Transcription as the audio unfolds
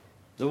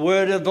The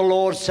word of the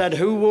Lord said,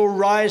 who will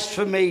rise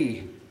for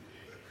me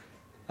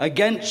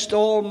against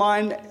all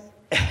mine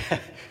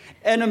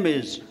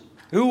enemies?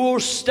 Who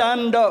will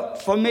stand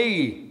up for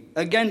me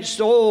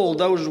against all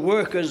those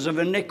workers of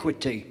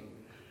iniquity?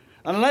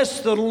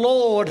 Unless the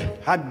Lord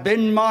had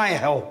been my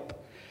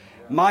help,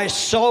 my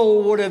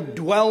soul would have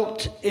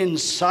dwelt in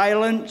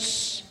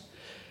silence.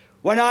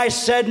 When I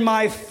said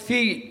my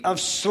feet have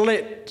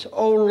slipped,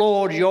 O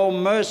Lord, your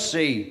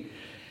mercy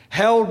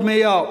held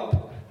me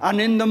up, and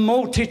in the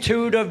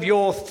multitude of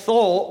your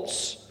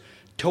thoughts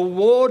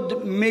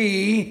toward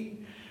me,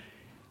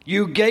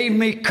 you gave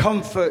me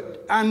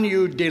comfort, and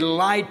you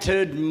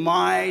delighted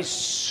my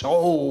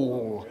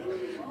soul.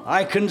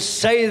 I can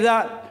say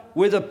that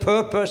with a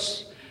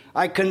purpose.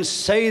 I can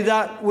say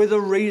that with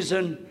a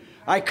reason.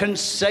 I can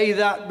say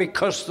that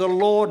because the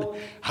Lord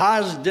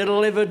has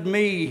delivered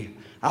me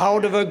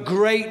out of a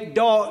great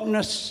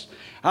darkness,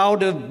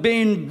 out of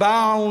being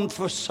bound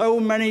for so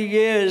many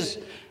years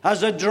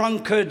as a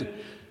drunkard.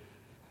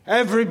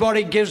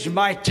 Everybody gives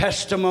my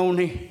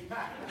testimony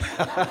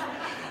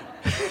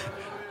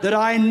that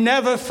I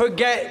never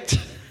forget.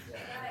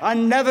 I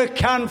never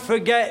can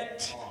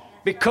forget,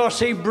 because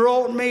he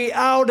brought me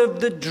out of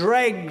the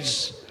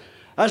dregs,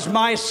 as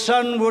my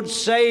son would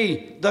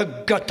say, the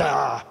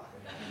gutter.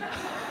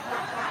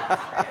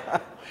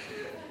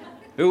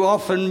 Who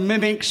often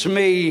mimics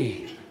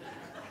me.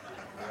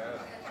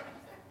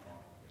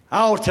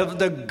 Out of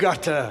the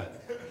gutter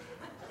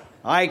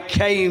I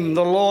came.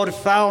 The Lord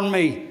found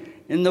me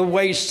in the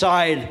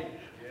wayside,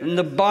 in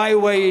the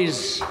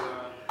byways.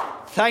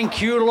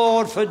 Thank you,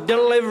 Lord, for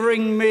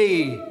delivering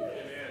me,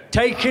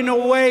 taking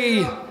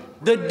away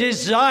the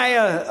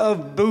desire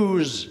of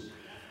booze,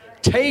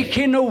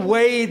 taking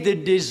away the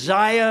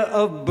desire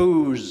of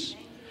booze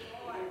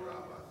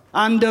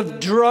and of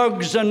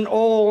drugs and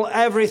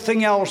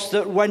everything else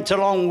that went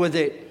along with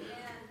it.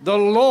 The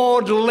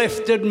Lord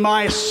lifted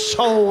my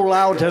soul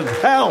out of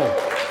hell.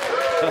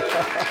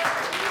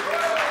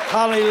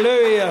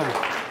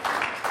 Hallelujah.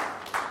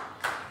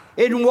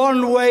 In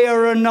one way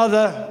or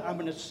another, I'm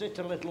going to sit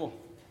a little.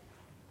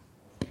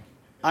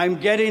 I'm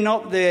getting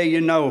up there, you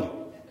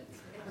know.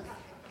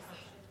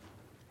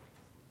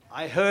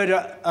 I heard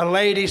a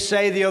lady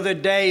say the other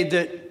day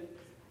that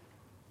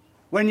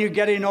when you're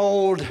getting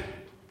old,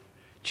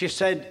 she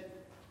said,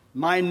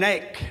 my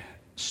neck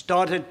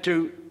started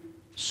to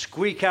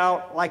squeak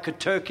out like a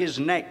turkey's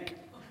neck.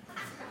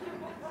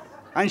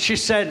 And she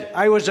said,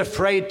 I was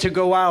afraid to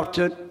go out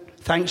at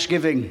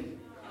Thanksgiving.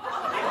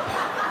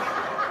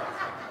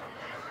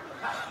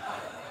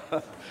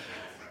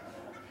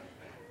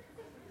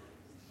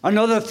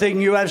 Another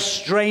thing, you have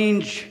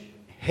strange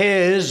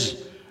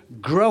hairs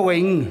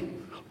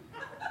growing.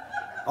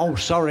 Oh,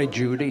 sorry,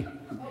 Judy.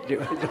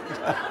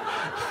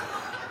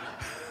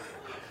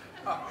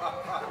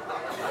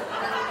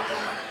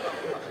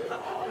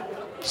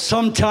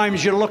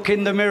 Sometimes you look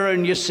in the mirror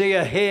and you see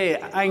a hair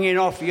hanging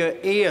off your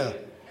ear.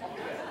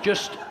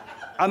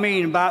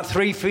 About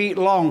 3 feet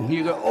long.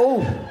 You go,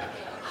 oh,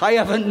 I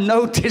haven't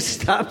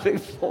noticed that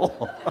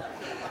before.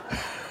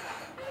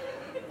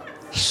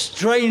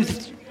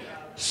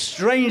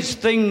 Strange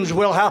things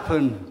will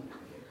happen.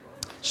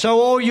 So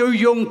all you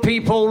young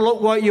people,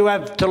 look what you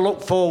have to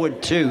look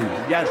forward to.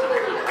 Yes.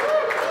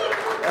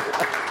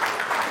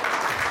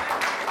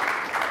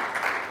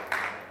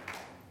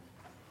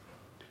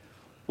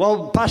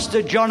 Well,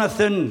 Pastor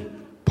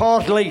Jonathan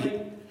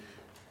partly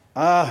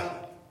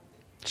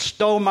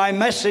stole my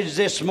message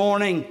this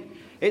morning.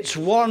 It's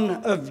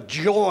one of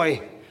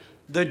joy.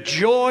 The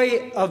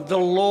joy of the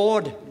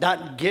Lord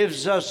that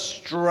gives us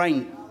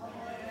strength.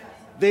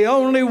 The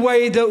only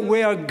way that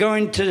we are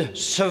going to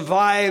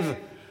survive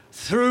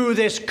through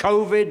this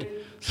COVID,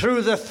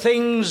 through the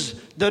things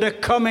that are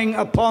coming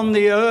upon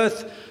the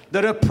earth,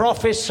 that are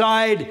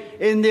prophesied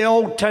in the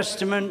Old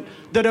Testament,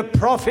 that are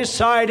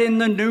prophesied in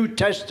the New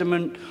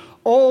Testament,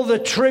 all the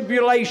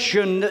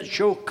tribulation that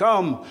shall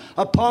come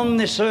upon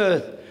this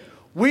earth,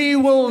 we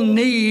will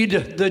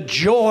need the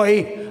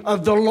joy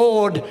of the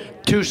Lord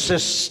to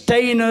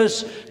sustain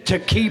us, to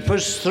keep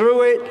us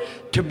through it,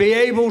 to be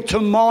able to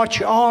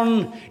march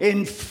on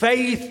in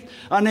faith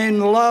and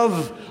in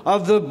love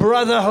of the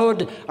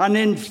brotherhood and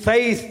in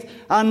faith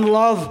and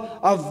love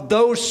of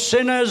those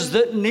sinners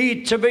that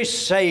need to be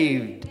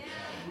saved.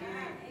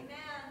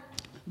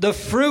 The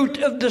fruit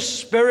of the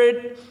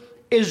Spirit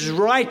is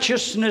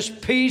righteousness,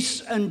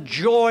 peace, and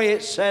joy,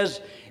 it says,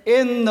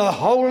 in the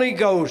Holy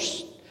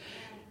Ghost.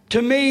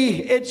 To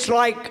me, it's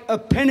like a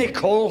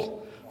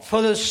pinnacle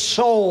for the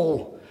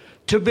soul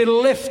to be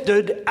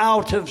lifted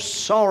out of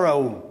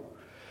sorrow.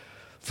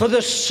 For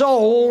the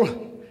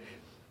soul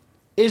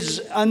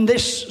and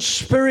this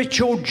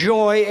spiritual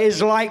joy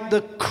is like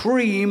the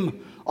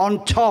cream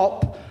on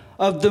top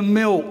of the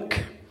milk.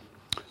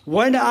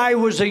 When I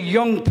was a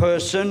young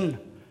person,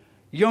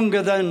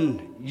 younger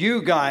than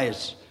you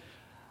guys,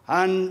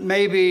 and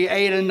maybe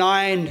 8 or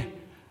 9,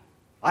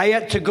 I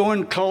had to go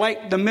and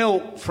collect the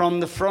milk from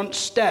the front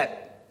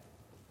step.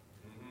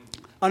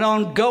 And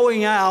on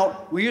going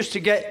out, we used to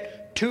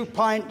get 2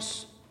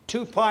 pints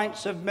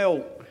of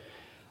milk.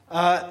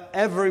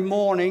 every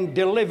morning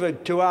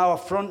delivered to our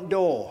front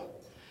door.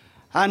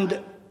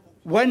 And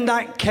when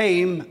that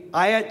came,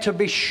 I had to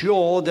be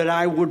sure that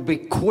I would be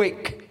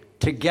quick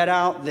to get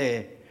out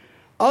there.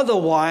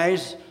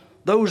 Otherwise,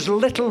 those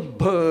little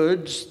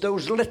birds,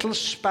 those little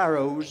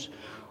sparrows,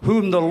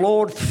 whom the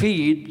Lord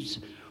feeds,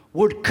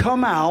 would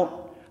come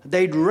out.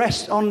 They'd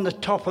rest on the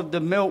top of the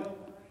milk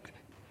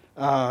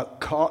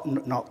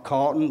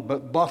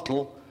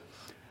bottle.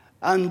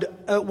 And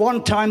at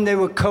one time they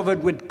were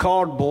covered with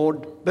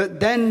cardboard, but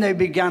then they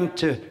began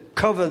to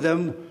cover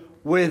them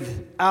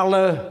with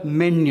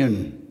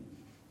aluminium.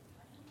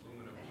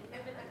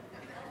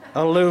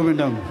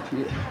 Aluminum.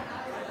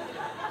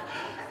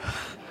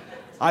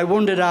 I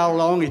wondered how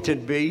long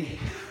it'd be.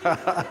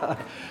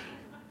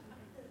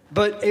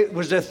 But it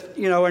was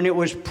and it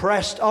was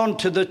pressed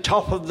onto the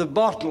top of the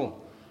bottle.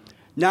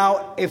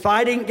 Now, if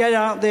I didn't get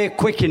out there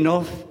quick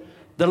enough,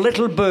 the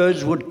little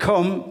birds would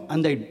come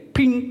and they'd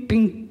ping,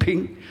 ping,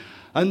 ping,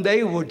 and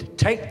they would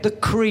take the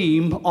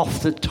cream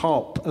off the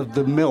top of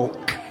the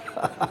milk.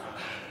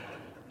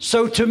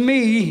 So to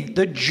me,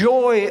 the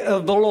joy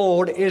of the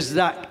Lord is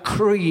that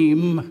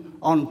cream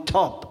on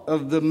top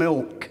of the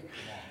milk.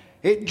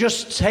 It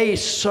just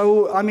tastes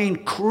so,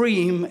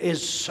 cream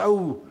is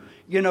so,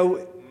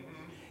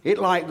 it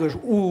like goes,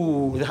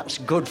 ooh, that's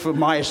good for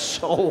my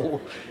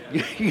soul.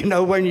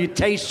 When you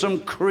taste some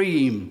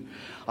cream.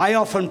 I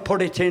often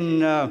put it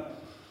in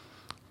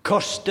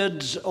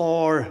custards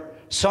or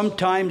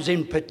sometimes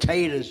in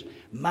potatoes,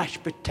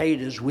 mashed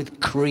potatoes with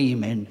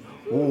cream in.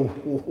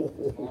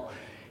 Oh,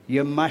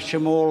 you mash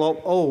them all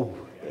up. Oh,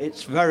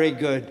 it's very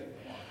good.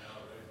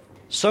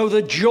 So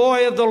the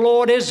joy of the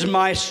Lord is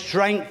my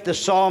strength, the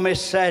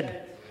psalmist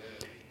said.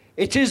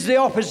 It is the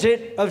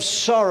opposite of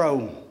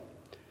sorrow,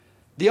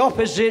 the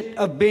opposite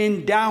of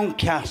being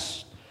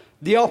downcast,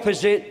 the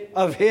opposite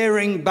of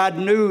hearing bad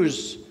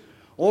news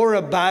or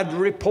a bad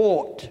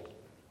report.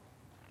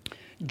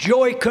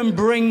 Joy can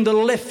bring the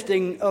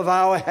lifting of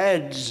our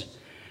heads,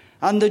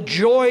 and the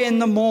joy in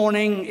the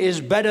morning is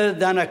better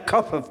than a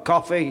cup of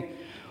coffee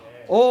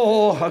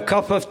or a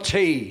cup of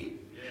tea.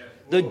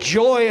 The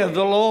joy of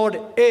the Lord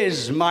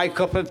is my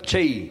cup of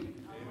tea.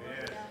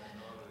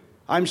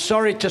 I'm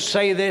sorry to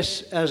say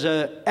this as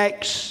an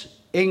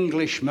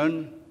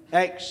ex-Englishman.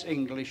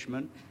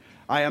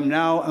 I am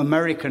now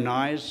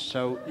Americanized,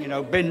 so,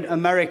 been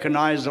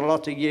Americanized a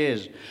lot of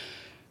years.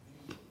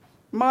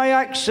 My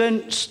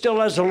accent still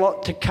has a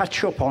lot to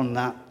catch up on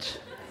that.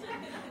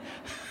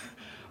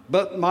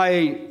 But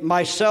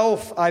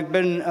myself, I've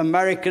been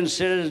American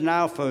citizen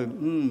now for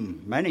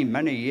many,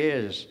 many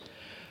years.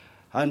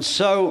 And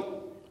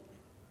so,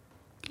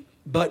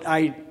 but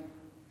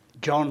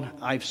John,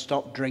 I've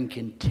stopped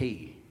drinking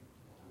tea.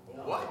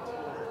 What?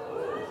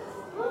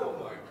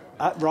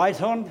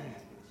 Right on?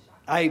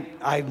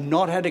 I've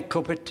not had a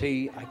cup of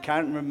tea. I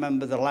can't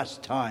remember the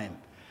last time.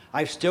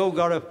 I've still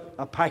got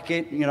a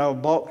packet, a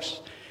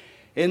box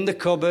in the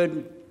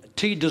cupboard.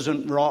 Tea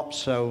doesn't rot,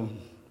 so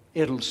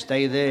it'll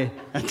stay there.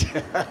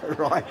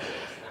 Right.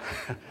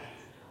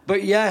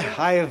 But yeah,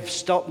 I have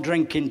stopped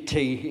drinking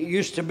tea. It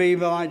used to be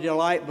my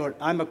delight, but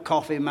I'm a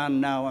coffee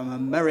man now. I'm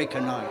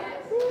Americanized.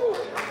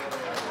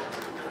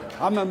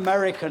 I'm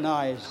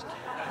Americanized.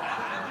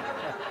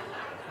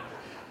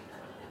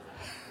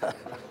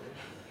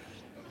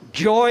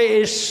 Joy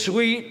is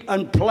sweet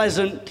and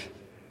pleasant.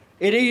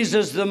 It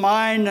eases the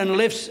mind and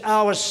lifts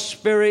our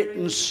spirit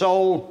and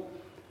soul.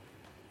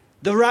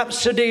 The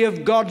rhapsody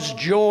of God's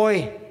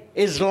joy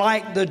is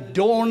like the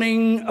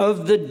dawning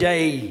of the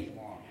day.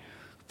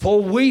 For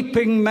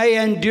weeping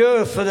may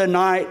endure for the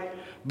night,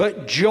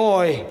 but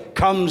joy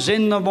comes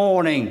in the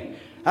morning,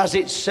 as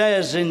it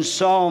says in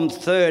Psalm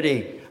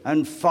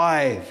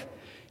 30:5.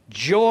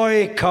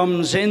 Joy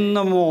comes in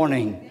the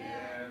morning.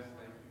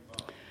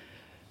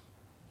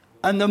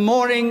 And the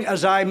morning,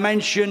 as I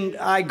mentioned,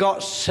 I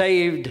got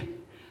saved.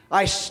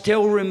 I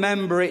still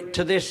remember it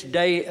to this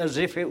day as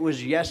if it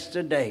was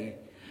yesterday.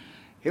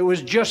 It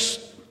was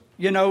just,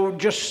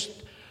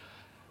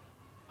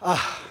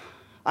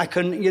 I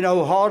can,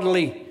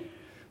 hardly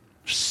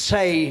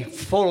say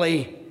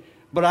fully,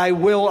 but I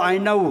will. I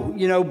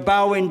know,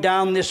 bowing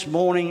down this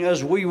morning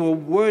as we were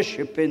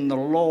worshiping the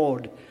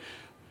Lord.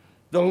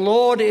 The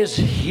Lord is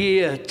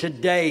here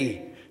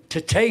today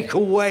to take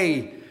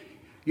away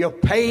your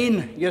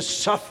pain, your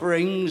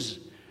sufferings,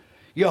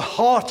 your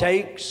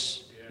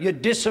heartaches, your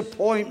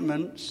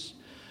disappointments,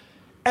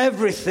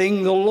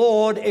 everything. The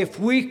Lord, if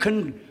we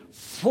can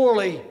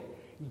fully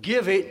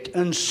give it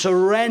and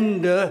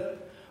surrender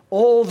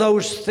all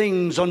those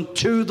things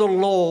unto the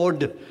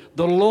Lord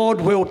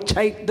will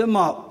take them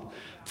up,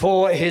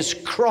 for his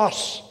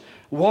cross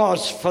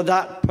was for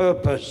that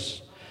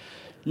purpose.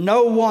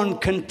 No one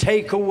can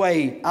take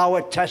away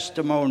our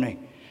testimony.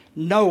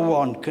 No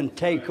one can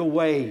take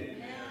away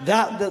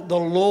that the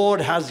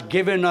Lord has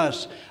given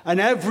us.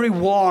 And every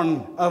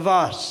one of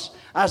us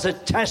as a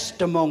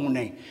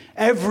testimony.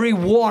 Every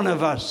one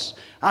of us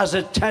as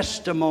a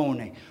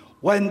testimony.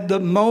 When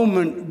the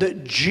moment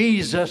that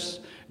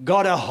Jesus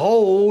got a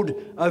hold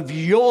of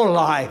your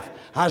life,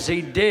 as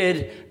he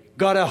did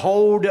got a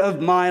hold of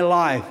my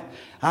life,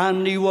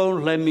 and he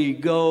won't let me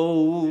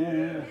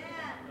go.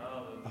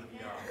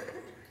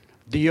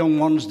 The young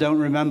ones don't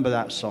remember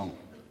that song.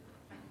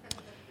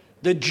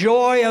 The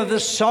joy of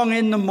the song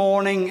in the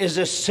morning is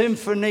a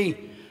symphony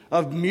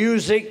of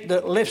music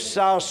that lifts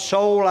our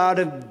soul out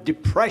of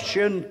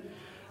depression,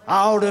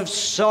 out of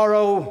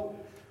sorrow,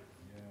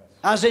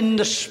 as in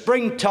the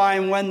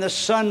springtime when the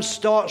sun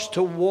starts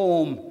to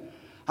warm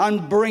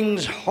and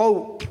brings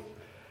hope.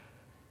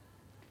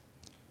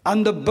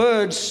 And the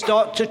birds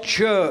start to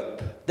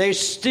chirp. They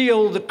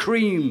steal the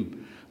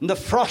cream. And the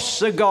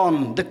frosts are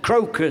gone. The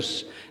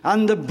crocus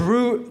and the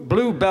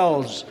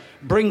bluebells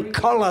bring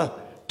colour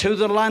to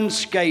the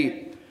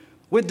landscape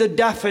with the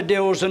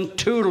daffodils and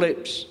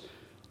tulips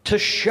to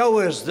show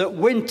us that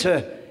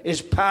winter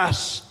is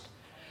past.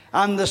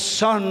 And the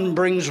sun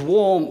brings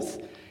warmth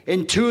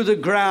into the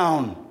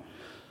ground.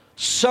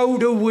 So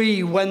do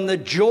we when the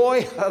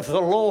joy of the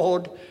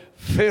Lord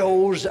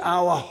fills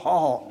our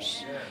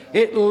hearts.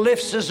 It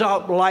lifts us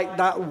up like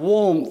that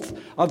warmth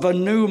of a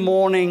new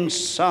morning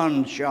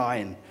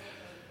sunshine.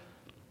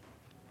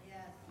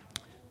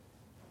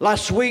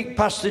 Last week,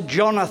 Pastor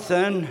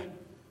Jonathan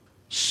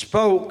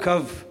spoke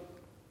of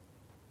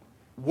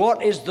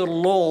what is the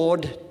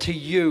Lord to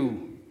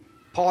you.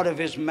 Part of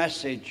his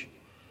message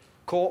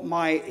caught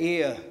my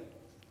ear.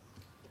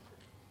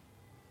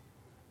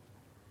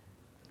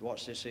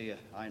 What's this here?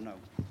 I know.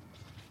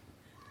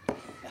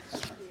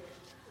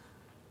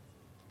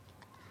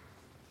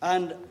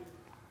 And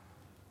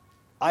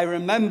I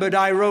remembered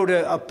I wrote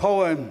a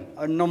poem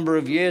a number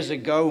of years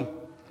ago.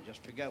 I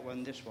just forget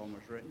when this one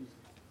was written.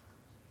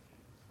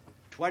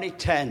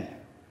 2010.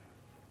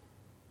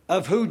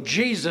 Of who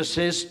Jesus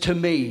is to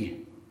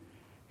me.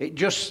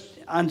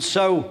 And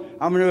so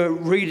I'm going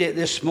to read it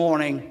this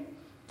morning.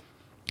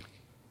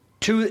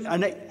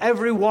 And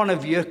every one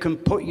of you can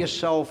put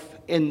yourself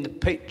in the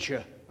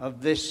picture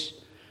of this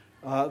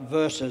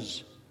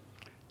verses.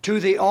 To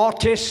the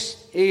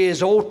artist, he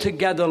is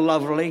altogether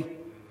lovely.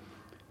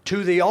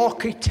 To the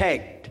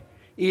architect,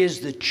 he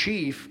is the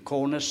chief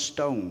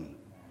cornerstone.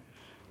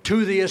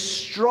 To the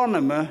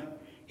astronomer,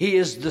 he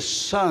is the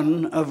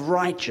Son of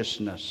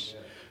righteousness,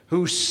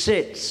 who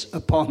sits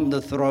upon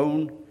the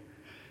throne.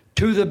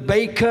 To the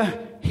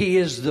baker, he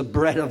is the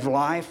bread of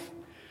life.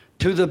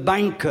 To the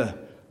banker,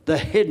 the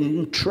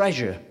hidden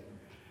treasure.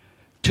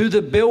 To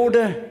the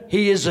builder,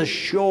 he is a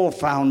sure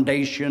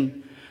foundation,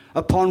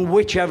 upon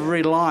which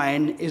every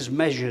line is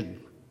measured.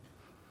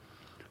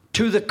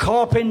 To the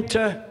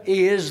carpenter,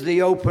 he is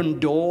the open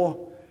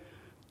door.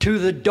 To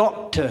the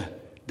doctor,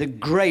 the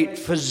great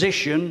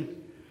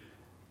physician.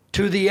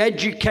 To the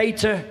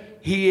educator,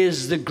 he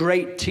is the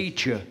great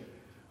teacher,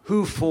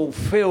 who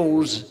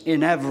fulfills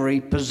in every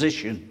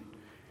position.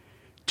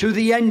 To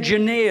the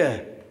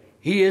engineer,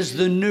 he is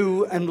the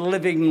new and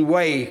living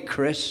way,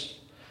 Chris.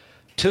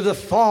 To the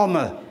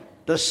farmer,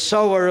 the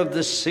sower of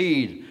the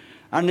seed,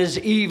 and is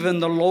even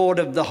the Lord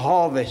of the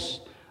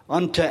harvest.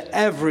 Unto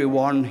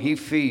everyone he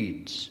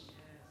feeds.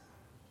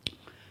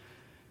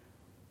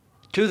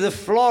 To the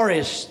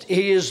florist,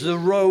 he is the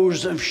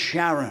rose of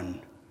Sharon.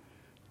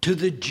 To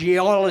the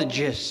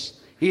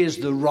geologist, he is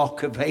the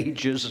rock of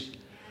ages.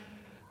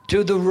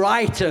 To the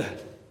writer,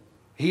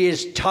 he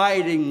is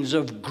tidings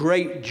of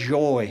great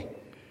joy,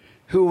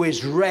 who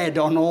is read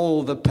on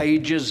all the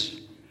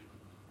pages.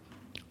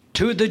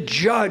 To the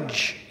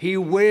judge, he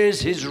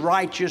wears his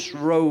righteous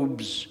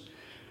robes.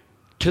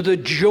 To the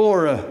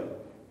juror,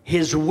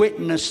 his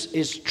witness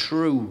is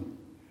true.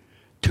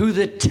 To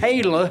the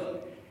tailor,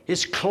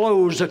 his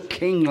clothes are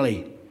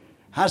kingly,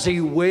 as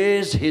he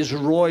wears his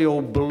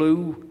royal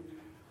blue.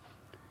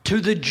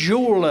 To the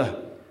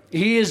jeweler,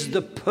 he is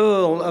the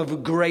pearl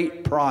of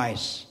great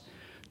price.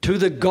 To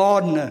the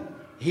gardener,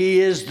 he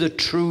is the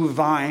true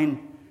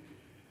vine.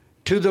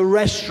 To the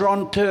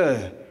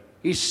restaurateur,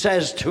 he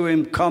says to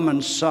him, come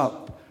and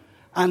sup,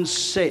 and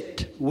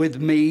sit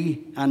with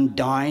me and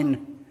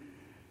dine.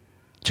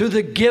 To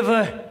the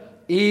giver,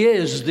 he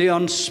is the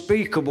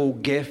unspeakable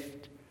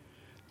gift.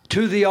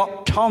 To the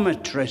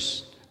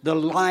optometrist, the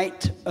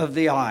light of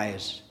the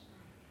eyes.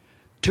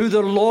 To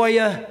the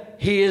lawyer,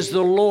 he is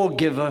the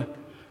lawgiver,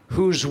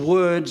 whose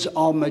words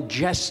are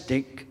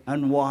majestic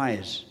and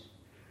wise.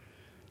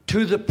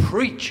 To the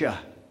preachers,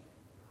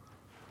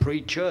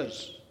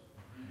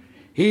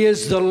 he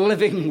is the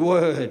living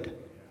word.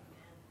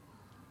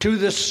 To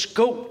the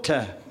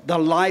sculptor, the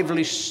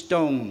lively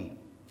stone.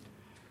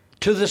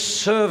 To the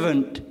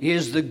servant, he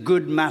is the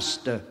good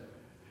master.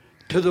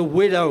 To the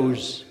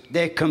widows,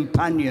 their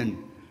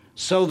companion,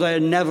 so they're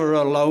never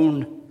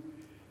alone.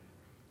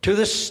 To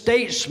the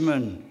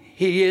statesman,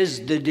 he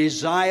is the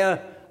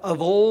desire of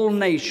all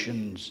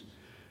nations.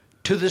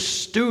 To the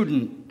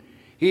student,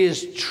 he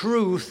is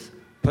truth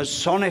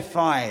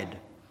personified.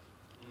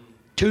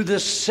 To the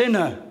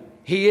sinner,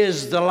 he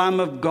is the Lamb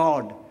of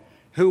God,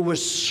 who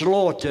was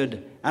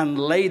slaughtered and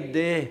laid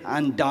there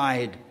and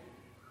died.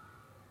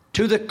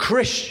 To the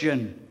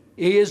Christian,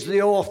 he is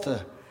the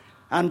author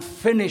and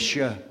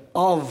finisher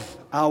of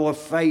our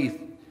faith.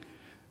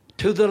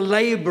 To the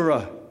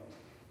laborer,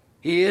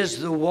 He is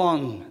the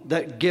one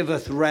that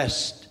giveth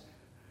rest.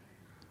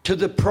 To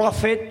the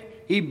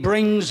prophet, he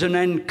brings an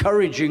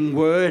encouraging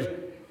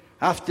word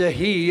after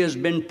he has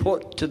been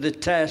put to the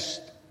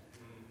test.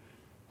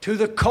 To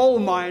the coal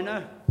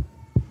miner,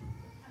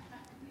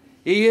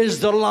 he is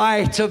the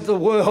light of the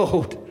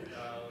world.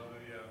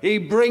 He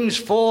brings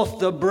forth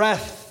the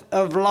breath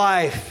of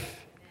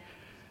life.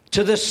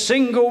 To the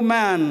single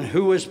man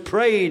who has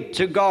prayed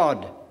to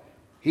God,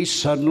 he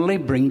suddenly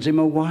brings him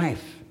a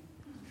wife.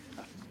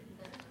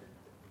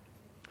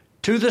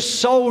 To the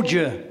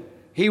soldier,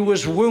 he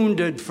was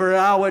wounded for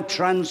our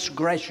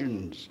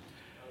transgressions.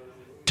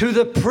 To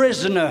the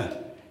prisoner,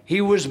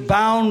 he was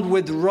bound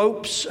with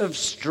ropes of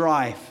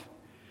strife.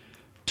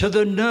 To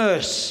the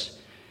nurse,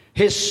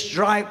 his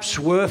stripes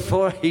were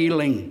for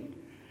healing.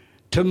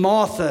 To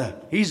Martha,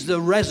 he's the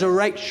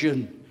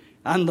resurrection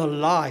and the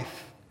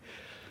life.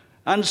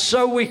 And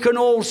so we can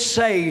all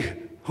say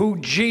who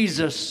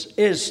Jesus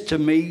is to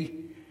me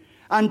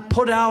and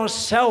put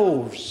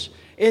ourselves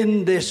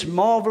in this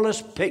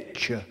marvelous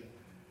picture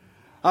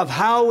of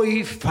how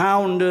he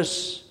found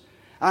us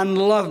and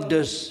loved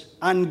us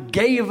and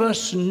gave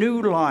us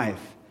new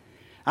life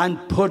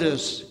and put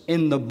us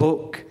in the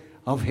book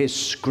of his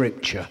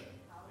scripture.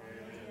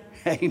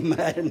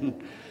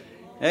 Amen.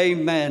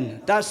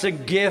 Amen. That's a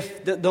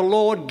gift that the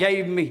Lord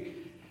gave me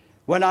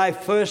when I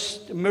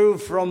first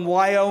moved from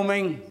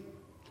Wyoming,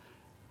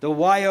 the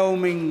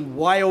Wyoming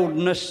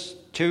wildness,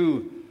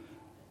 to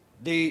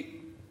the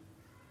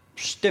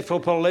stiff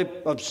upper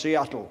lip of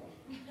Seattle.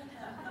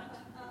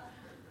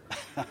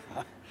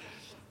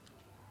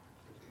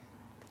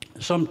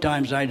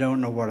 Sometimes I don't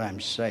know what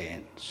I'm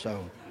saying,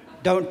 so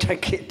don't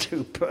take it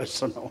too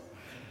personal.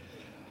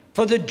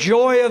 For the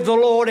joy of the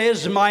Lord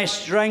is my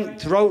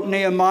strength, wrote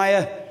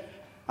Nehemiah,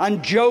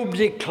 and Job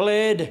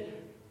declared,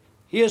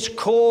 he has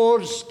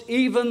caused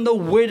even the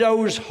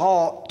widow's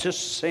heart to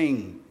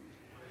sing.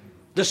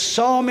 The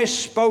psalmist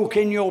spoke,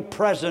 in your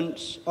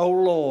presence, O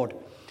Lord,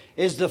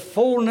 is the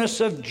fullness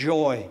of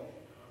joy.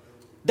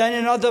 Then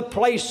in other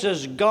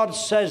places, God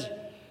says,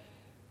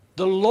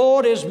 the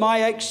Lord is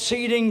my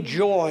exceeding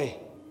joy.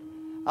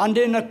 And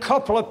in a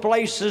couple of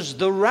places,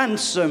 the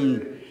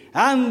ransomed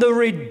and the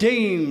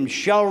redeemed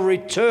shall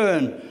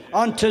return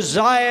unto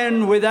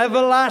Zion with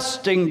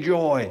everlasting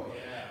joy.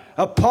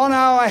 Upon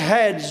our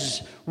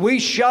heads we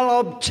shall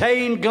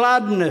obtain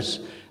gladness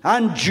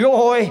and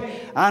joy,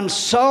 and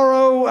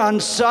sorrow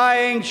and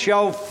sighing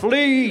shall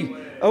flee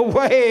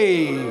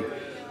away.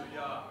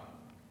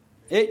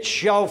 It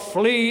shall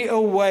flee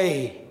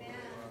away.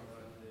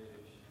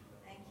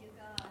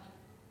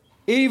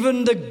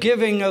 Even the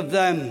giving of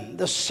them,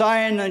 the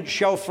sighing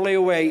shall flee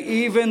away.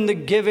 Even the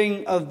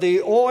giving of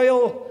the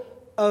oil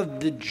of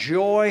the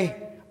joy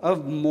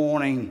of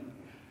mourning.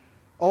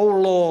 Oh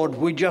Lord,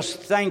 we just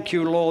thank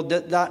you, Lord,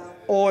 that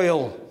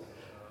oil,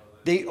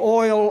 the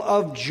oil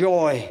of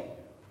joy,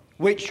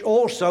 which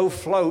also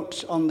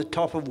floats on the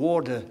top of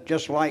water,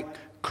 just like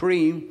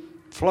cream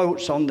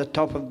floats on the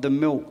top of the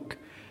milk.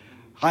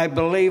 I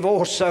believe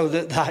also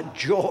that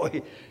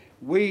joy,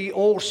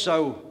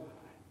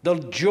 the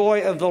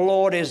joy of the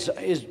Lord is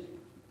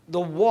the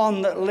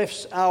one that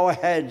lifts our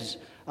heads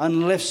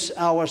and lifts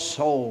our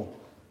soul.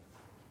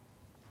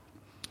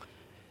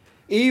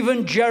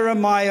 Even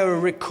Jeremiah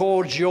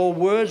records, your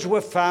words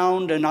were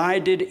found, and I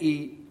did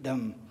eat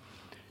them.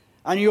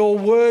 And your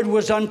word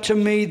was unto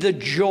me the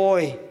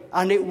joy,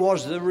 and it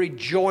was the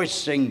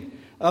rejoicing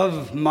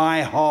of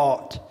my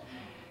heart.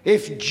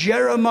 If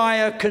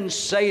Jeremiah can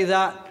say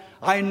that,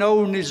 I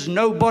know there's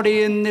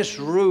nobody in this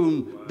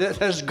room that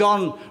has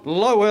gone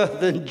lower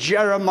than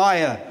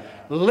Jeremiah,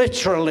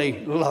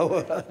 literally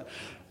lower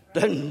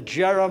than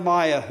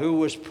Jeremiah, who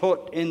was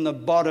put in the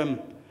bottom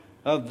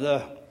of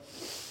the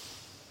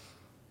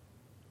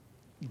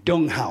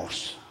dung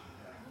house.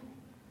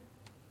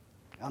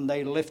 And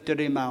they lifted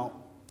him out,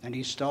 and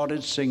he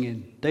started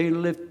singing, they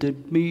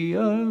lifted me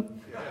up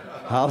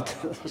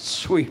out of the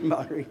sweet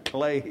miry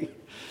clay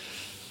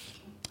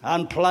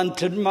and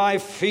planted my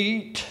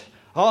feet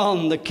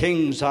on the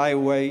King's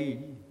highway.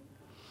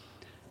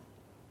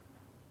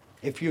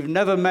 If you've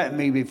never met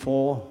me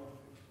before,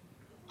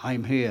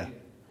 I'm here.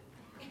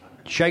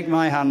 Shake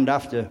my hand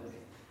after.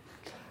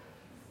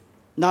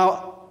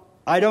 Now,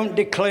 I don't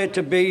declare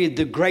to be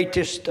the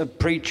greatest of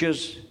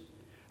preachers.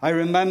 I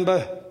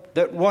remember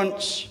that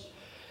once,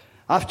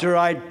 after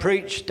I'd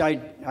preached,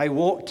 I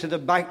walked to the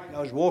back.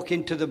 I was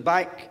walking to the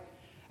back,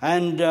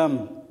 and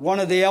one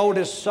of the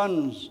eldest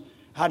sons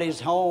had his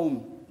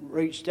home,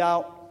 reached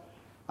out,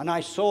 and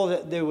I saw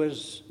that there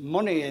was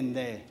money in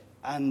there.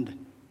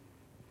 And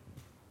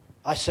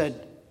I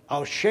said,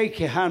 I'll shake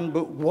your hand,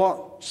 but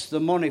what's the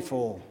money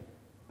for?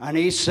 And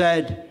he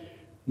said,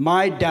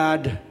 my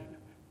dad,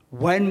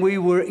 when we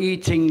were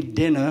eating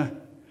dinner,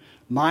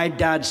 my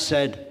dad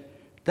said,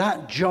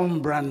 that John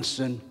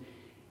Branson,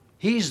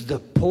 he's the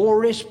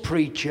poorest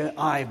preacher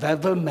I've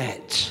ever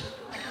met.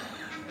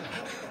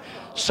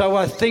 So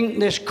I think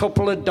this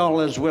couple of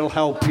dollars will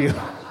help you.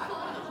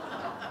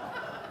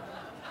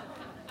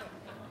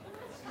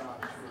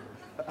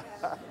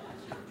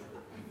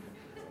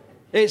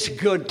 It's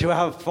good to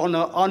have fun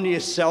on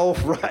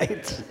yourself,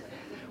 right?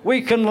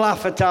 We can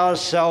laugh at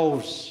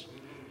ourselves.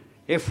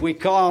 If we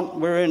can't,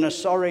 we're in a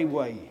sorry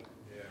way.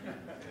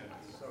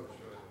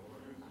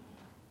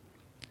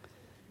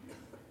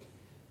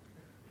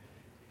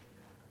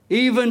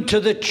 Even to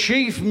the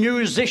chief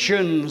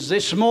musicians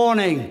this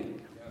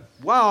morning.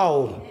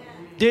 Wow.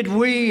 Did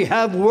we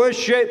have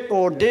worship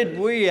or did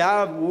we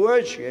have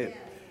worship?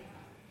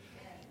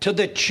 To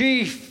the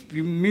chief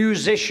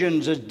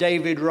musicians, as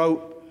David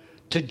wrote,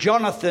 to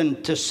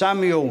Jonathan, to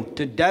Samuel,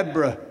 to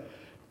Deborah,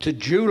 to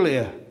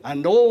Julia,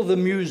 and all the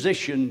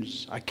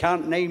musicians. I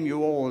can't name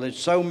you all. There's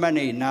so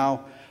many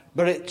now,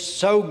 but it's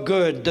so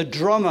good. The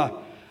drummer,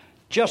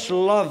 just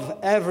love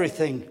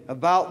everything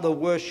about the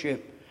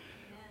worship.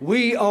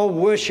 We are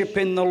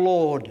worshiping the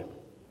Lord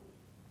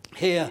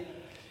here.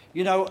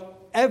 You know,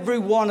 every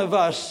one of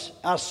us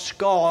has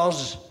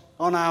scars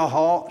on our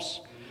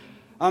hearts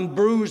and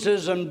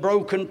bruises and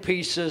broken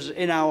pieces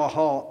in our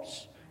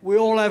hearts. We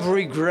all have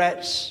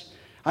regrets.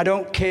 I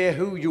don't care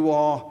who you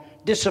are.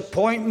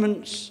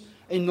 Disappointments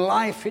in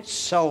life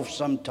itself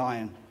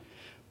sometimes.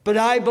 But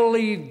I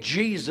believe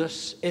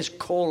Jesus is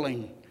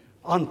calling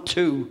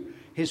unto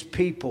his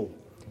people.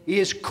 He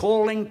is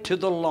calling to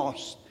the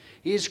lost.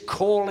 He is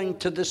calling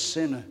to the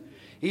sinner.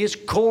 He is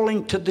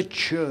calling to the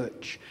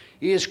church.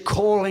 He is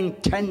calling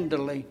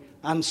tenderly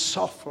and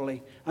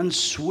softly and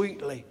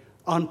sweetly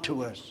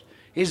unto us.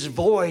 His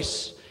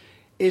voice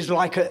is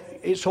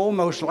it's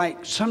almost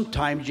like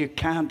sometimes you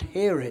can't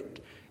hear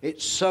it.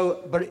 It's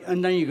so,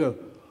 and then you go,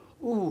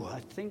 ooh, I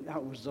think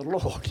that was the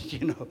Lord,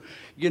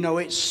 You know,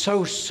 it's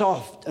so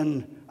soft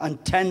and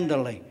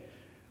tenderly.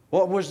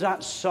 What was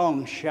that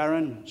song,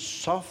 Sharon?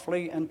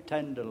 Softly and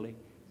tenderly.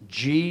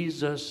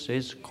 Jesus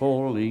is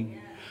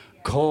calling,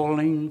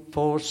 calling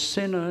for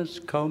sinners,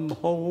 come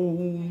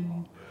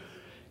home.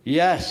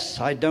 Yes,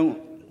 I don't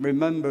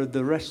remember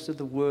the rest of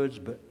the words,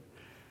 but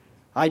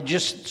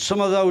some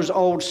of those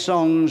old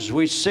songs,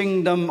 we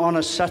sing them on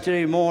a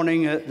Saturday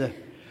morning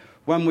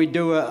when we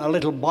do a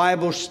little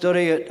Bible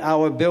study at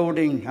our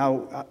building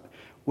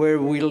where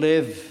we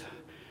live.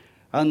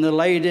 And the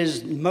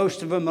ladies,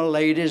 most of them are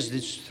ladies.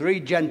 There's 3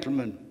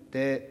 gentlemen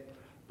there,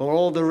 but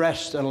all the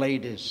rest are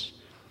ladies.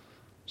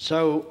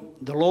 So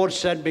the Lord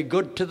said, be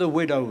good to the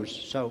widows.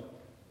 So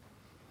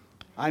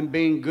I'm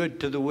being good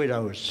to the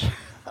widows.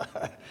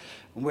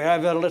 We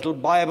have a little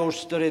Bible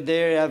study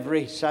there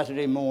every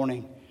Saturday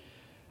morning.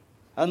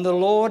 And the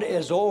Lord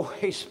has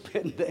always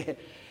been there.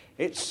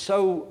 It's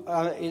so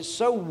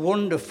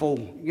wonderful,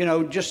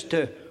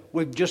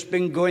 we've just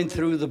been going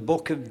through the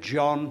book of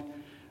John,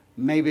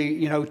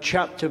 maybe,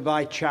 chapter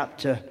by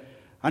chapter.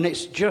 And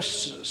it's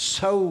just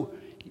so,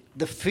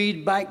 the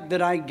feedback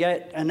that I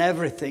get and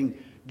everything,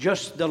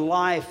 just the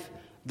life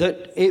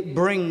that it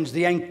brings,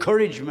 the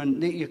encouragement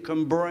that you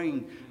can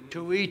bring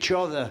to each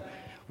other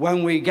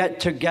when we get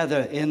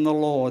together in the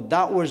Lord.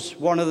 That was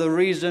one of the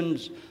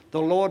reasons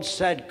the Lord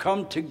said,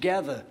 come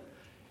together,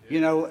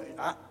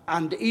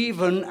 and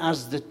even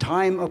as the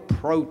time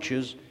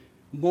approaches,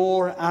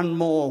 more and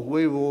more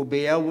we will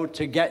be able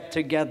to get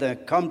together,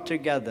 come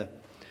together.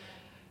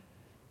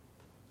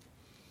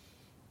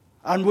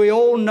 And we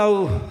all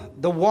know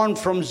the one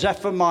from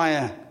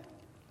Zephaniah.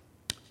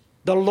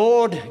 The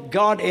Lord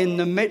God in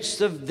the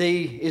midst of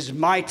thee is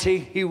mighty.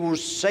 He will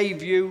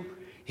save you.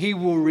 He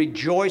will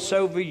rejoice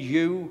over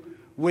you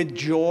with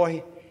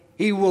joy.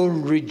 He will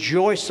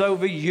rejoice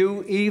over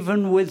you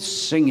even with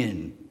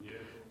singing. Yeah.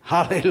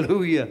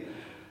 Hallelujah.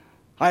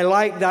 I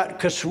like that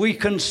because we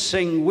can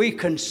sing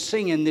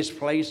in this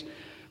place.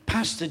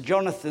 Pastor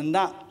Jonathan,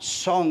 that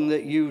song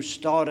that you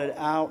started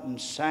out and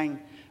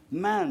sang,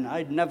 man,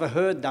 I'd never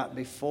heard that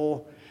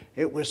before.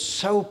 It was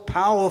so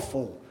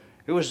powerful.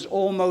 It was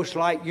almost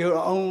like your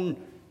own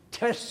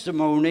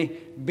testimony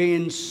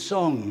being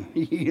sung,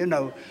 you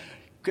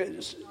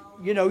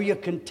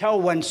can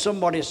tell when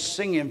somebody's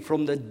singing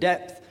from the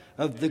depth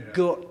of the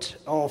gut,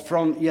 or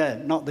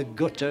not the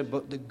gutter,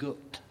 but the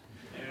gut.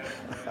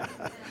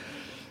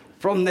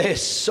 From their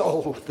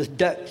soul, the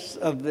depths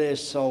of their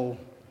soul.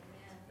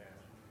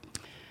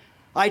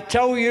 I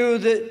tell you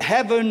that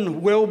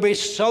heaven will be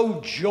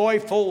so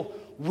joyful,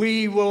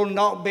 we will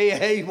not be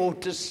able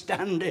to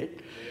stand it.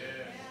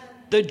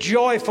 The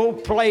joyful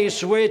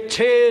place where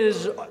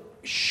tears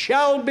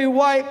shall be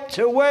wiped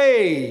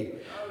away.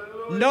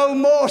 No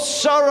more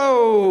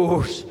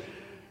sorrows,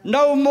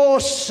 no more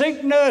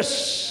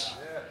sickness,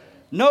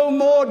 no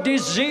more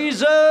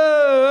diseases.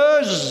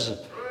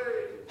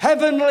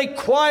 Heavenly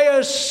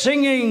choirs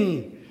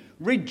singing,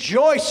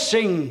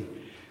 rejoicing,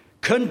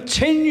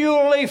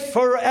 continually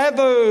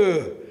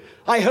forever.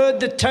 I heard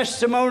the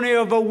testimony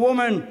of a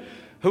woman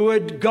who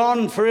had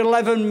gone for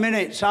 11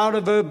 minutes out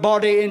of her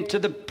body into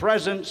the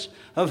presence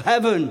of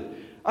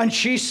heaven. And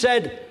she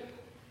said,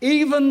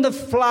 even the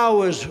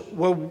flowers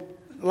were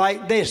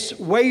like this,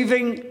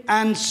 waving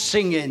and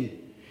singing.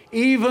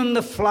 Even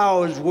the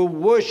flowers were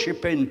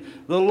worshiping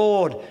the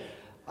Lord.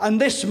 And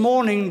this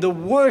morning, the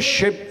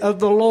worship of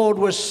the Lord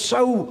was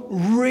so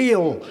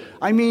real.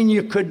 I mean,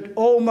 you could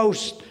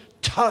almost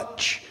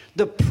touch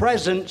the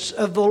presence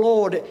of the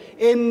Lord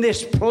in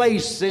this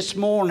place this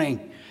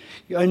morning.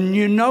 And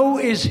you know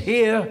is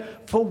here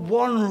for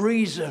one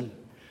reason: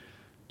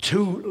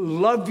 to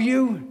love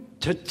you,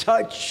 to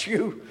touch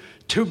you,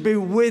 to be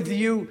with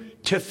you,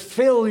 to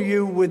fill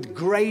you with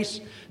grace,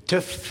 to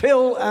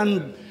fill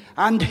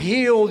and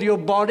heal your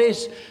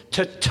bodies,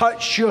 to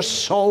touch your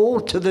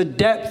soul to the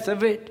depth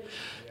of it.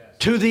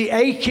 To the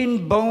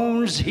aching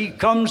bones he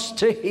comes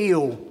to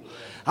heal.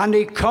 And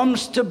he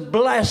comes to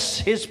bless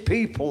his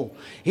people.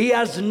 He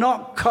has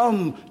not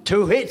come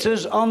to hit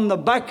us on the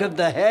back of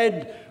the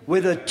head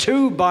with a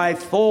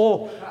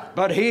 2x4,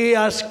 but he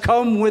has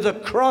come with a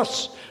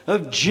cross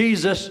of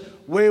Jesus,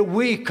 where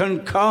we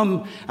can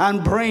come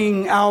and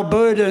bring our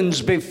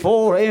burdens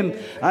before him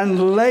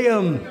and lay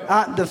them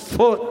at the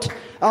foot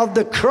of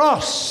the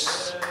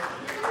cross.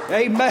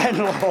 Amen,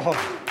 Lord.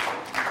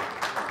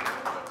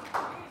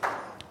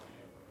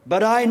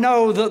 But I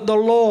know that the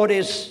Lord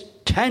is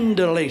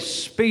tenderly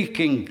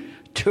speaking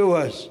to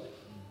us.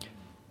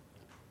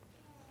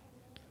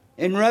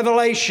 In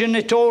Revelation,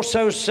 it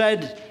also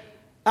said,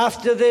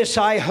 after this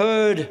I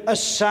heard a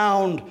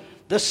sound.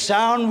 The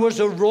sound was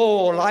a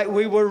roar, like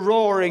we were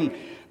roaring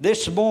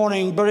this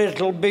morning, but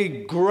it'll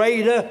be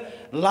greater,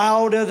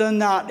 louder than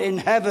that in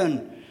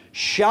heaven,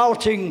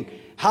 shouting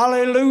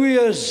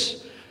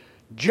hallelujahs.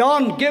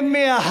 John, give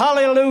me a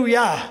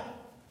hallelujah.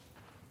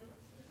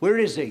 Where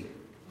is he?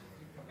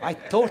 I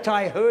thought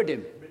I heard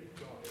him.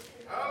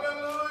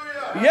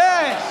 Hallelujah.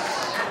 Yes.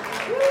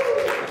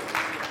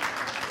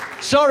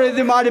 Sorry,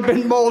 there might have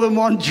been more than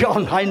one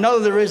John. I know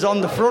there is on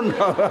the front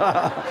row.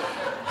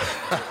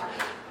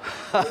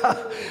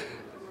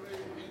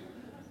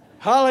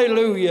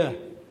 Hallelujah.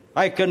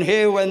 I can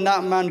hear when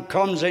that man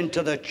comes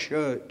into the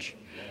church.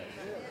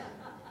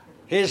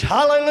 His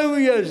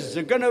hallelujahs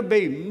are going to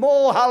be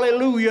more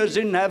hallelujahs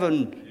in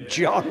heaven,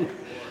 John.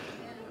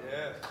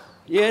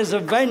 He has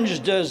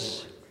avenged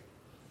us.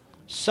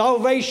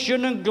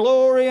 Salvation and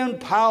glory and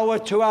power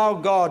to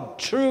our God.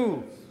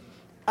 True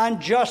and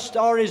just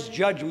are his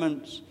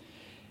judgments.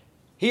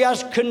 He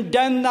has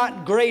condemned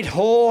that great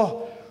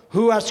whore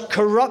who has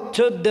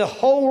corrupted the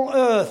whole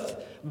earth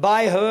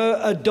by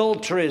her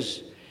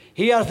adulteries.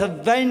 He hath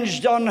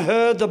avenged on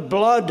her the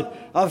blood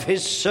of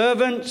his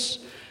servants.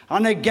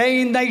 And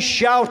again they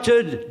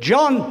shouted,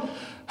 John,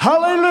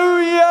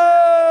 hallelujah!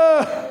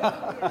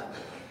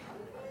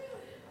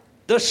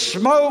 The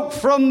smoke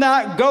from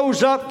that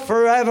goes up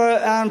forever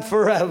and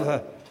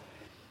forever.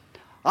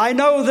 I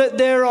know that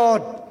there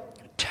are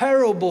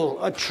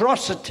terrible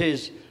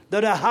atrocities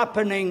that are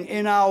happening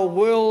in our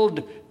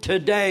world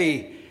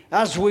today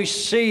as we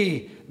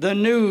see the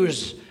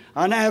news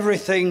and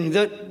everything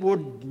that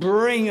would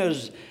bring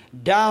us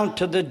down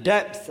to the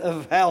depth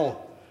of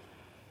hell.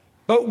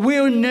 But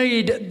we'll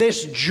need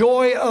this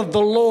joy of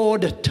the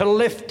Lord to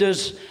lift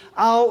us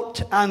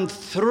out and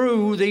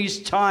through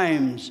these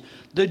times.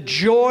 The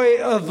joy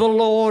of the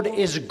Lord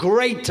is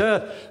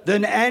greater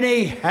than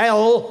any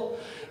hell,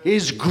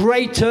 is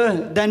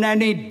greater than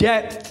any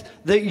depth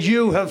that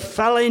you have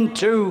fell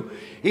into.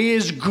 He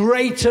is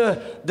greater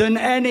than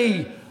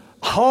any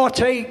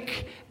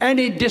heartache,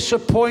 any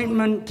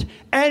disappointment,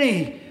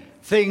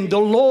 anything. The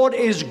Lord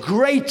is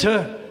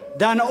greater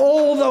than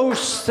all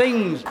those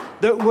things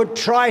that would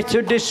try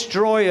to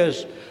destroy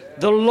us.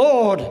 The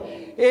Lord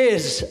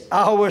is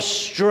our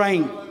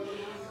strength.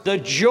 The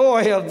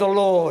joy of the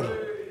Lord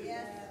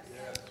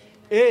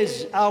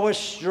is our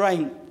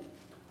strength.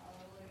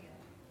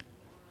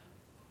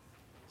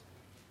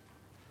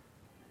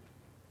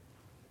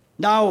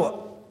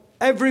 Now,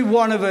 every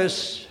one of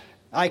us,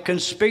 I can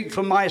speak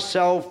for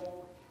myself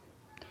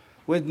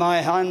with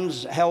my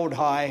hands held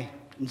high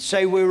and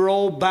say we were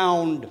all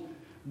bound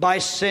by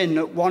sin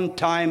at one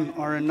time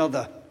or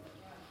another.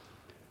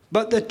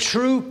 But the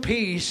true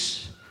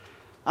peace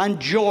and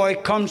joy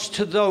comes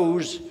to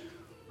those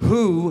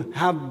who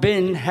have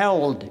been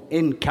held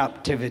in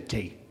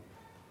captivity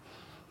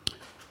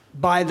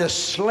by the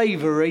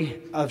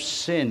slavery of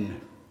sin,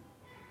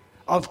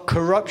 of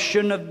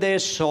corruption of their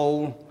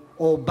soul,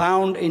 or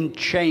bound in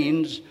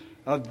chains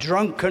of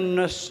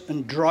drunkenness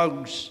and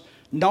drugs,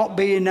 not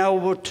being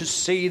able to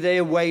see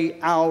their way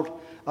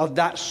out of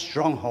that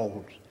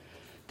stronghold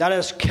that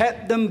has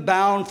kept them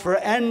bound for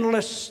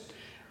endless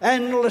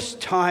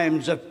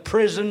times of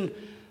prison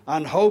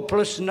and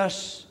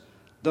hopelessness.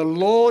 The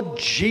Lord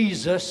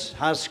Jesus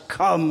has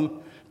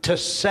come to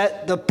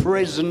set the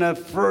prisoner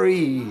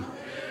free,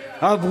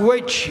 of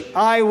which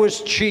I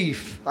was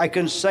chief. I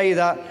can say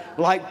that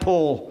like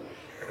Paul.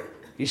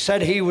 He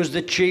said he was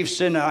the chief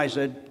sinner. I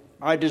said,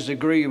 I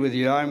disagree with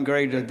you. I'm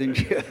greater than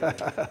you.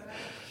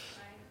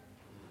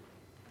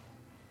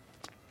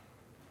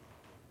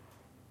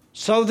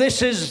 So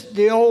this is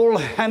the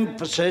old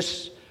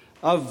emphasis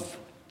of,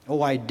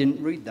 oh, I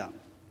didn't read that.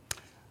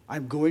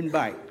 I'm going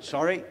back.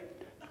 Sorry.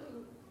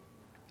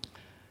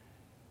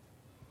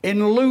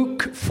 In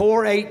Luke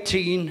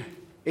 4:18,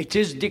 it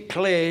is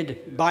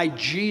declared by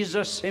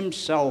Jesus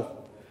himself,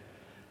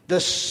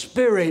 the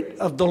Spirit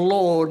of the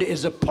Lord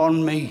is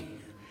upon me,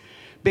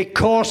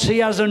 because he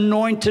has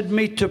anointed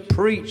me to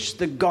preach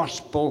the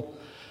gospel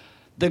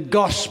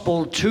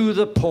to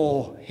the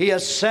poor. He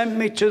has sent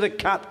me to the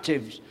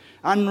captives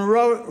and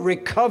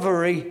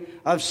recovery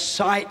of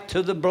sight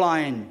to the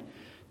blind,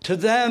 to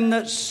them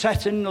that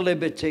set in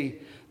liberty,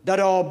 that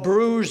are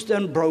bruised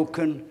and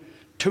broken,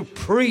 to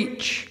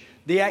preach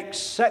the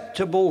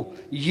acceptable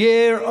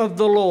year of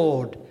the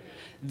Lord.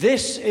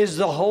 This is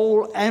the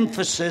whole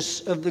emphasis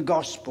of the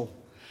gospel.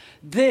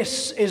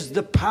 This is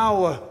the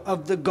power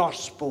of the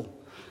gospel,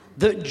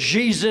 that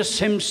Jesus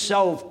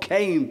himself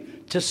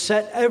came to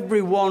set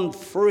everyone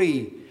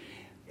free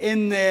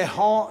in their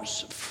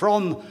hearts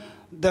from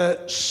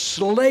the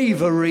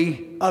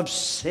slavery of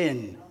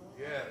sin.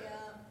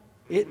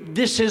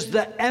 This is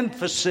the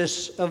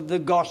emphasis of the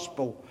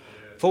gospel.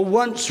 For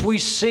once we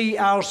see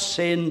our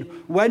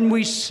sin, when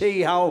we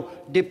see how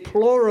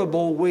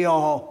deplorable we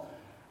are,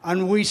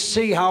 and we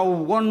see how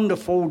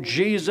wonderful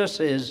Jesus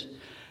is,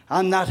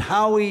 and that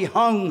how he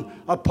hung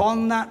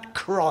upon that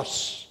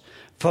cross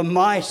for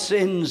my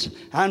sins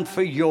and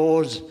for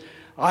yours,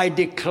 I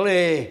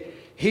declare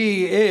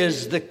he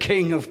is the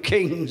King of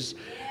Kings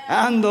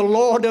and the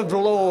Lord of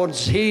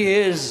Lords. He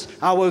is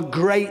our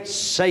great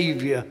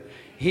Savior.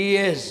 He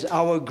is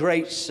our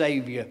great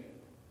Savior.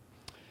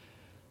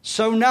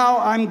 So now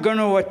I'm going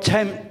to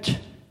attempt.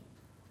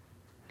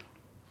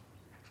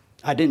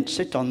 I didn't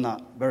sit on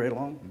that very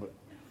long, but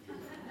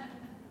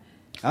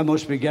I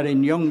must be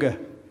getting younger.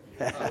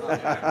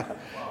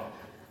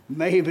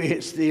 Maybe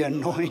it's the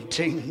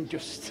anointing,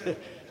 just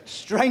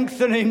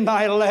strengthening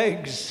my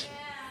legs,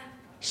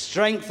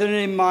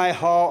 strengthening my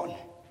heart.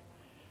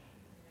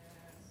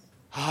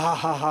 Ha,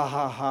 ha, ha,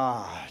 ha,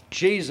 ha.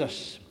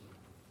 Jesus,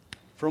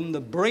 from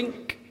the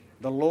brink,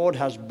 the Lord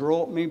has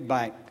brought me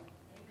back.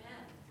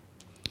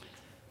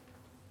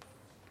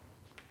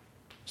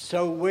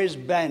 So where's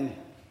Ben?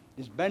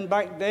 Is Ben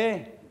back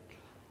there?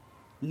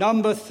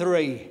 Number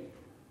 3.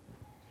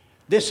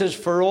 This is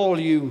for all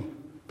you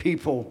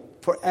people,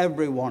 for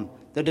everyone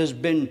that has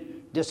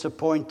been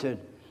disappointed,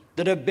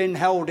 that have been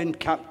held in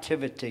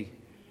captivity,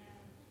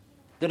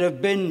 that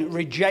have been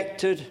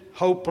rejected,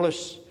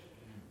 hopeless,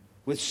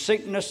 with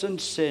sickness and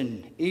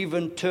sin,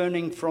 even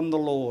turning from the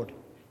Lord,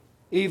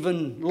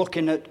 even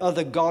looking at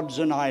other gods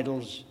and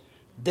idols.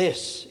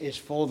 This is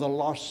for the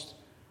lost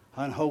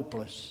and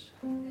hopeless.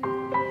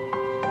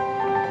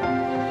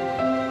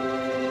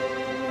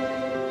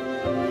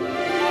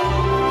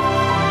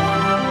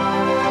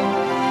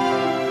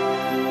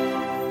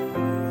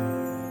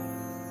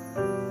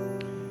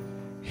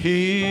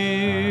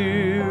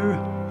 Here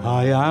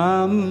I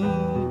am,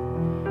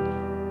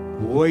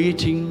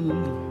 waiting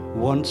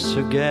once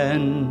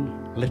again,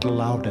 a little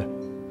louder,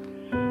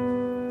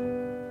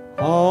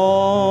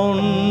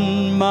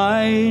 on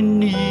my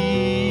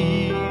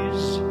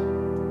knees,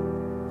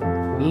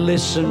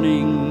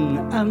 listening,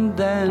 and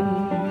then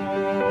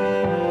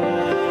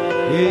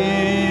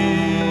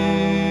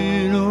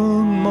in a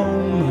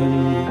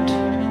moment,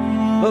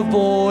 a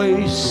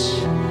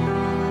voice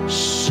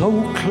so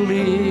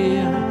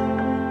clear,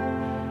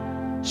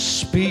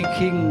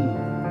 speaking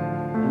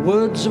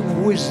words of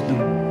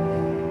wisdom,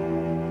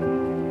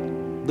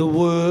 the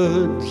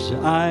words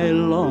I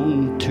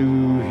long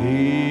to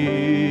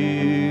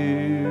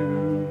hear.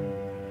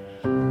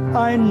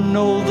 I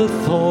know the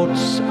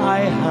thoughts I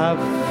have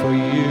for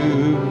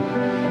you.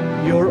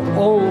 You're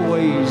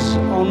always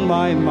on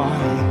my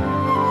mind.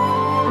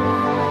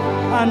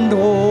 And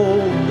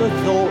all the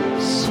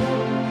thoughts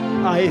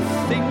I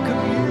think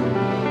of you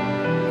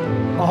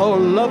are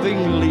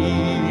lovingly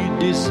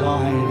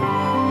designed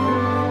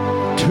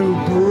to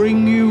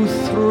bring you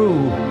through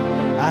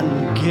and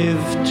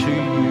give to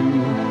you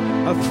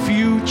a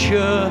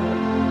future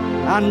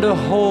and a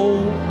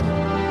hope.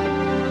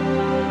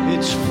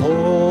 It's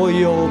for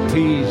your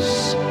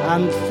peace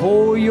and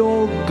for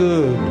your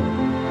good.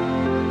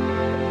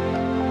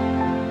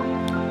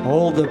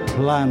 All the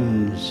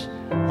plans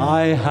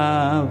I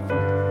have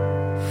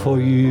for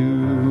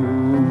you.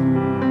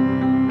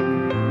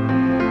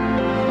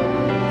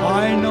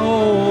 I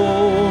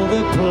know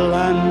the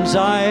plans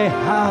I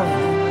have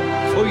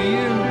for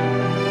you.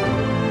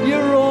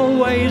 You're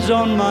always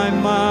on my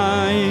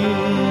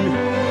mind,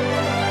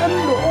 and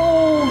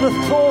all the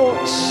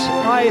thoughts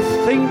I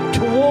think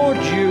toward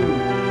you,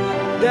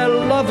 they're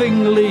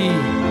lovingly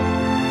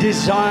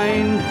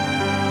designed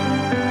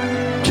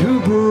to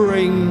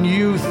bring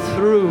you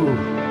through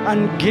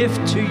and give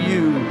to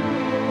you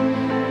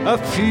a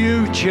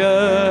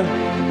future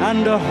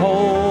and a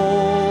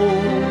hope.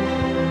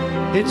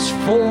 It's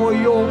for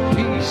your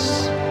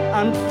peace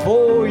and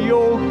for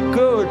your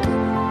good.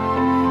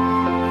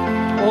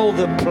 All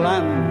the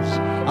plans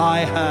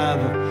I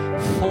have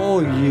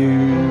for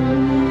you.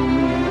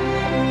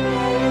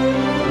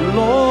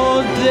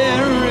 Lord,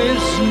 there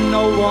is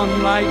no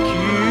one like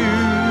you.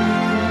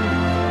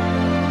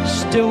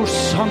 Still,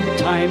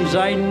 sometimes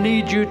I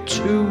need you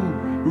to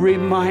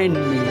remind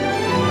me,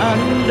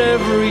 and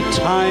every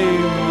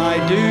time I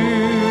do,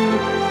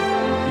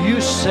 you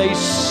say,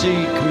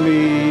 seek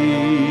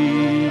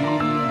me.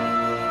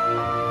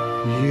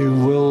 You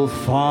will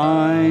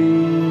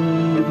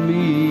find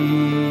me.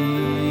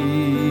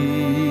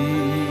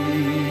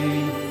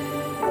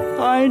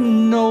 I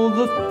know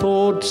the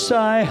thoughts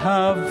I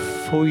have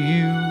for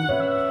you.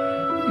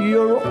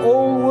 You're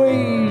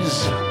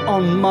always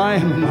on my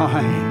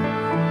mind.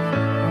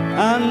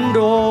 And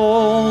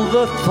all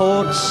the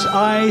thoughts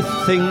I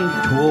think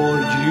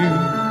toward you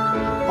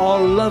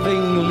are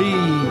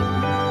lovingly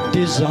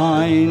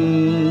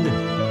designed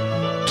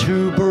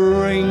to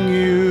bring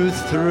you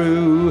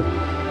through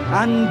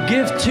and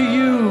give to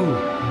you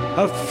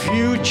a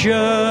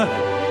future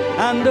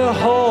and a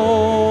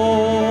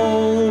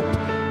hope.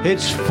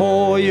 It's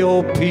for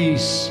your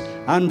peace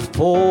and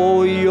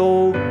for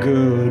your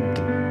good.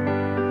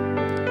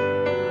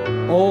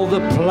 All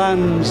the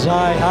plans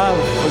I have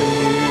for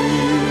you.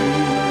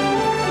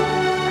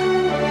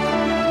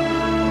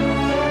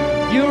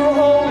 You're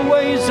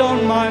always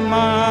on my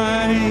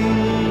mind,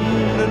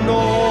 and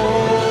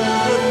all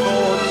the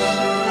thoughts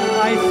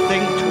I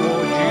think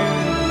toward you,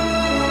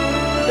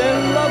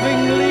 they're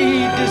lovingly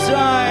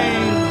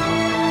designed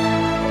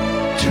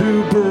to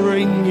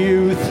bring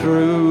you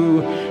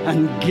through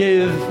and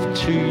give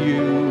to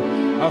you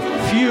a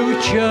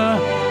future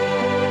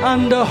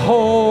and a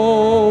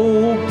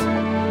hope.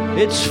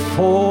 It's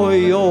for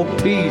your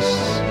peace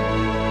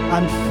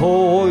and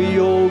for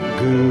your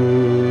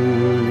good.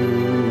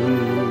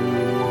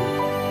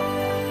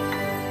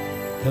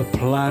 The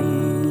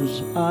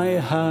plans I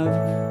have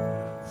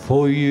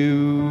for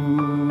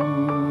you.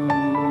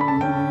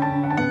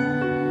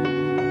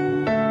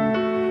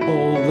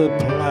 All the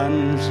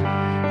plans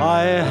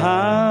I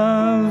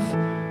have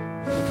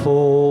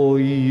for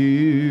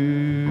you.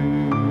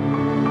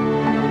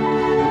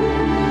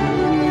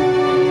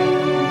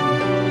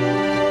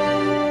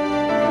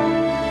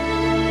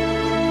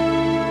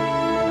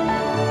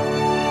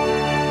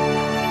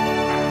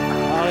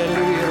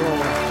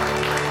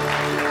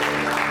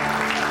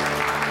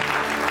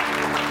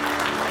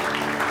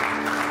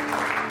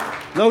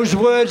 Those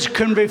words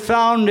can be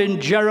found in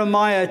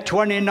Jeremiah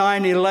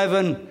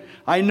 29:11.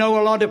 I know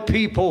a lot of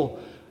people,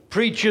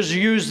 preachers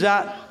use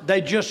that.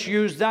 They just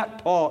use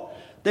that part.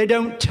 They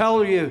don't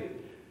tell you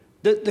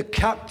that the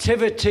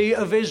captivity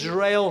of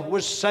Israel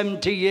was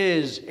 70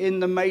 years in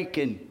the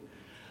making.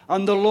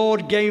 And the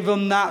Lord gave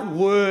them that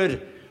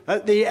word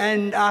at the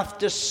end.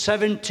 After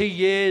 70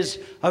 years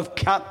of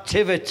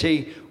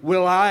captivity,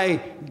 will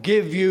I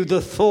give you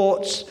the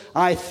thoughts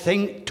I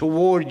think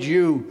toward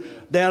you.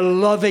 They're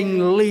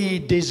lovingly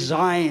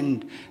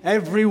designed.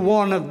 Every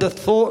one of the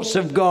thoughts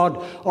of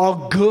God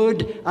are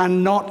good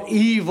and not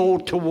evil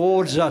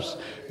towards us.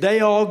 They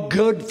are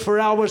good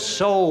for our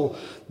soul.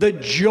 The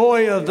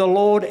joy of the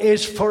Lord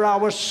is for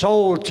our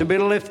soul to be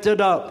lifted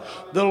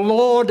up. The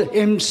Lord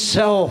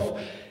himself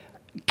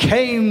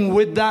came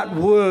with that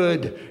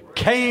word,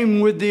 came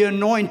with the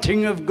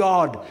anointing of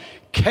God,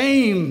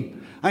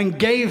 came and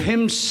gave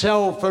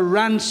himself a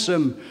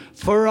ransom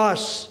for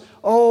us.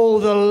 Oh,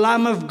 the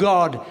Lamb of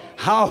God,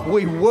 how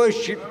we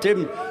worshipped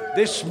him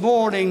this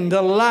morning.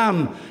 The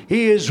Lamb,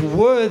 he is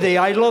worthy.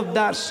 I love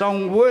that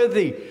song,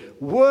 worthy,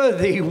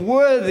 worthy,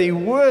 worthy,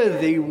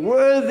 worthy,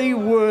 worthy,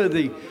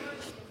 worthy.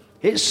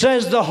 It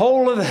says the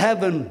whole of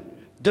heaven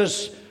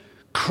does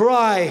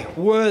cry,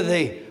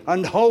 worthy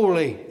and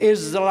holy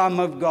is the Lamb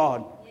of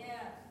God.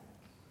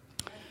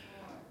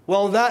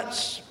 Well,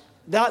 that's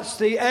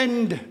the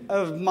end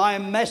of my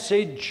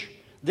message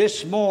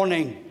this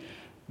morning.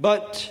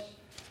 But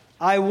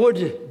I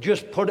would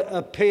just put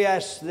a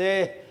PS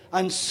there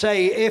and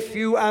say, if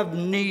you have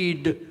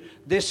need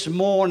this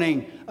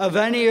morning of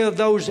any of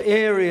those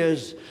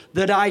areas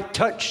that I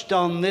touched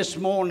on this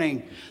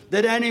morning,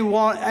 that any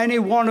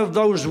one of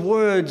those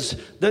words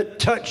that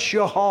touch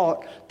your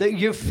heart, that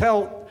you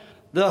felt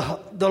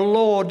the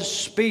Lord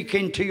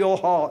speaking to your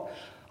heart,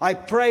 I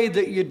pray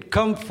that you'd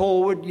come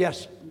forward.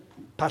 Yes,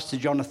 Pastor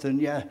Jonathan,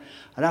 yeah.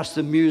 I'd ask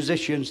the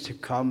musicians to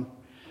come.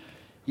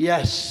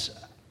 Yes.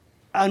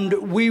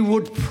 And we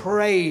would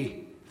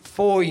pray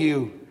for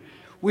you.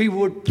 We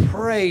would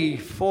pray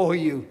for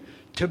you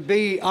to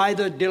be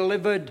either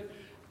delivered,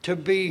 to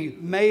be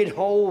made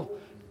whole,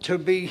 to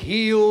be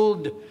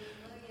healed,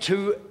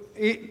 to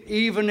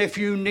even if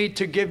you need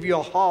to give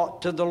your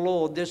heart to the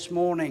Lord this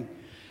morning.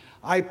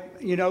 I,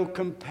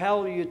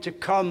 compel you to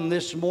come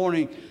this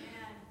morning.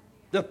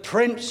 The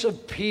Prince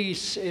of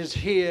Peace is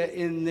here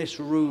in this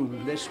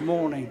room this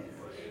morning.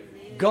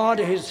 God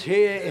is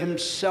here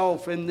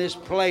himself in this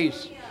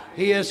place.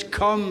 He has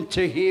come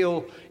to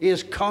heal. He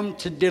has come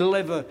to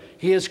deliver.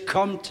 He has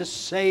come to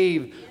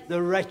save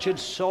the wretched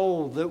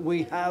soul that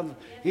we have.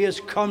 He has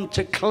come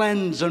to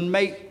cleanse and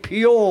make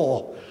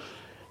pure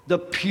the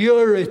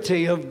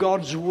purity of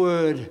God's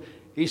word.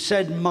 He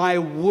said, my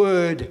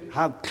word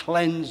have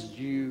cleansed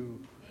you.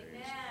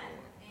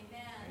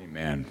 Amen.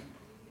 Amen.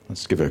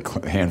 Let's give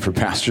a hand for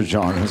Pastor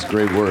John. That's a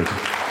great word.